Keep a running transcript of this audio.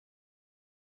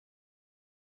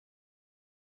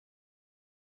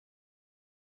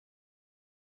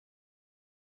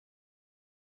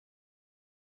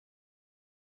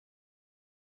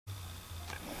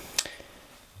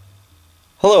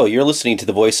Hello, you're listening to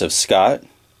the voice of Scott,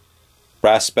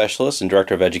 brass specialist and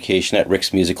director of education at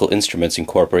Rick's Musical Instruments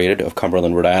Incorporated of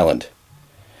Cumberland, Rhode Island.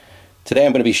 Today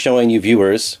I'm going to be showing you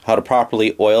viewers how to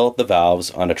properly oil the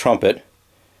valves on a trumpet,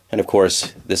 and of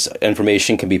course this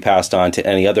information can be passed on to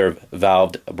any other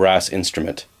valved brass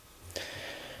instrument.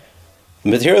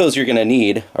 The materials you're going to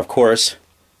need, of course,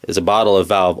 is a bottle of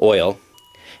valve oil,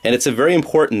 and it's very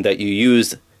important that you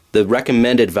use the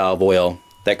recommended valve oil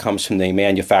that comes from the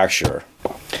manufacturer.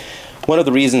 One of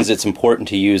the reasons it's important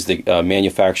to use the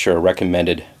manufacturer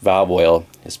recommended valve oil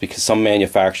is because some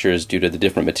manufacturers, due to the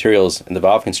different materials in the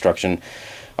valve construction,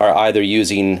 are either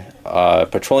using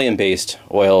petroleum-based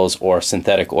oils or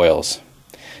synthetic oils.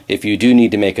 If you do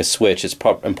need to make a switch, it's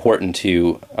important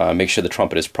to make sure the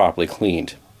trumpet is properly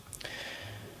cleaned.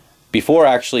 Before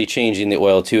actually changing the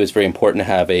oil too, it's very important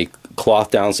to have a cloth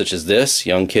down such as this.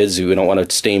 Young kids who don't want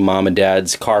to stain mom and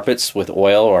dad's carpets with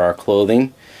oil or our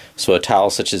clothing, so a towel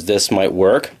such as this might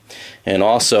work. And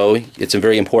also it's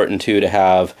very important too to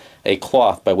have a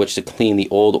cloth by which to clean the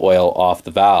old oil off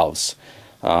the valves.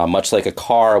 Much like a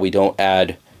car, we don't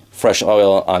add fresh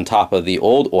oil on top of the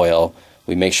old oil.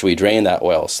 We make sure we drain that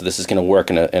oil. So this is going to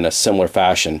work in a similar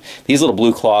fashion. These little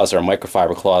blue claws are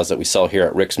microfiber claws that we sell here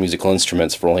at Rick's Musical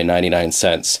Instruments for only 99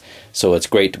 cents. So it's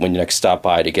great when you next stop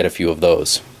by to get a few of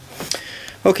those.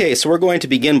 Okay, so we're going to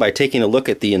begin by taking a look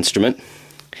at the instrument,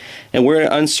 and we're going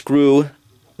to unscrew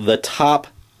the top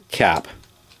cap,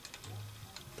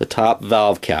 the top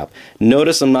valve cap.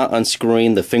 Notice I'm not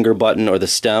unscrewing the finger button or the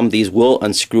stem. These will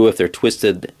unscrew if they're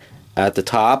twisted at the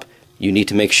top. You need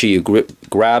to make sure you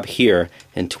grab here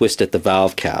and twist at the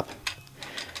valve cap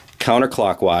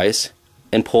counterclockwise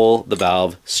and pull the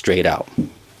valve straight out.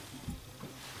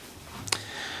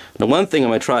 Now, one thing I'm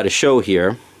going to try to show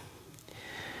here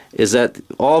is that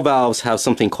all valves have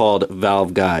something called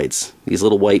valve guides, these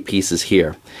little white pieces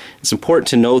here. It's important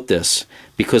to note this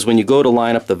because when you go to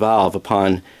line up the valve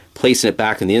upon placing it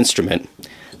back in the instrument,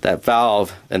 that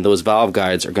valve and those valve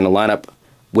guides are going to line up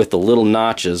with the little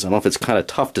notches. I don't know if it's kind of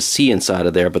tough to see inside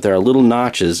of there, but there are little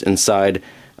notches inside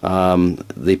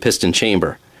the piston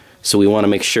chamber. So we want to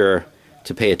make sure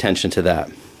to pay attention to that.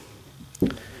 We're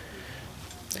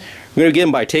going to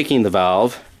begin by taking the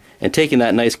valve and taking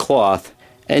that nice cloth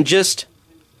and just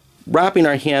wrapping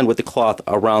our hand with the cloth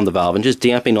around the valve and just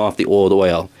damping off the old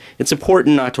oil. It's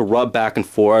important not to rub back and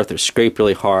forth or scrape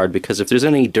really hard, because if there's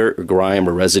any dirt or grime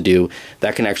or residue,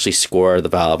 that can actually score the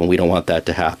valve, and we don't want that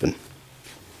to happen.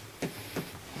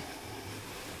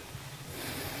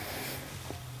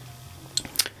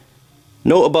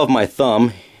 Note above my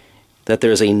thumb that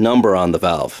there's a number on the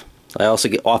valve. I also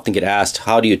often get asked,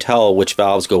 how do you tell which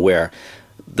valves go where?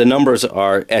 The numbers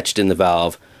are etched in the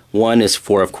valve. 1 is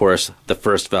for, of course, the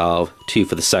first valve, 2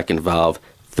 for the second valve,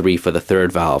 3 for the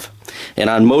third valve. And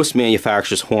on most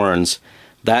manufacturers' horns,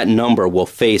 that number will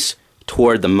face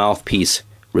toward the mouthpiece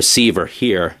receiver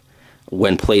here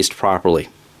when placed properly.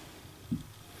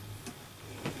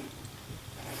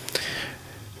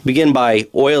 Begin by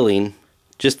oiling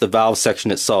just the valve section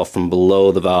itself from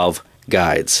below the valve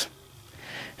guides.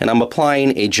 And I'm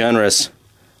applying a generous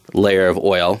layer of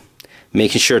oil,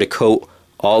 making sure to coat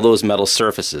all those metal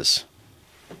surfaces.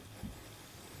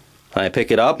 I pick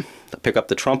it up, I pick up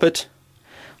the trumpet,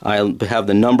 I have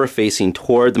the number facing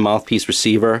toward the mouthpiece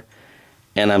receiver,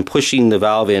 and I'm pushing the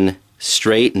valve in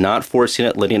straight, not forcing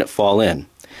it, letting it fall in.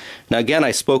 Now again,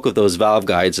 I spoke of those valve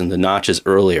guides and the notches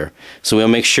earlier, so we'll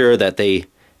make sure that they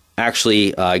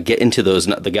actually get into those,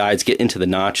 the guides get into the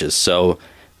notches. So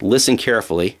listen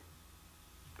carefully,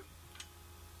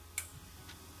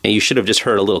 and you should have just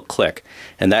heard a little click,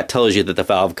 and that tells you that the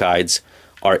valve guides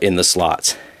are in the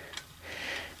slots.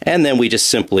 And then we just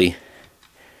simply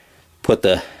put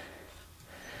the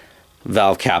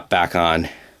valve cap back on,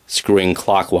 screwing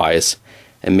clockwise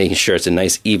and making sure it's a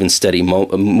nice even steady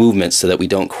movement so that we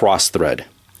don't cross thread.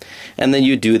 And then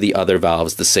you do the other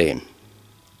valves the same.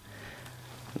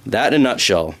 That, in a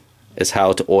nutshell, is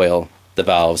how to oil the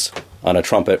valves on a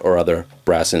trumpet or other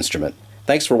brass instrument.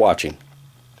 Thanks for watching.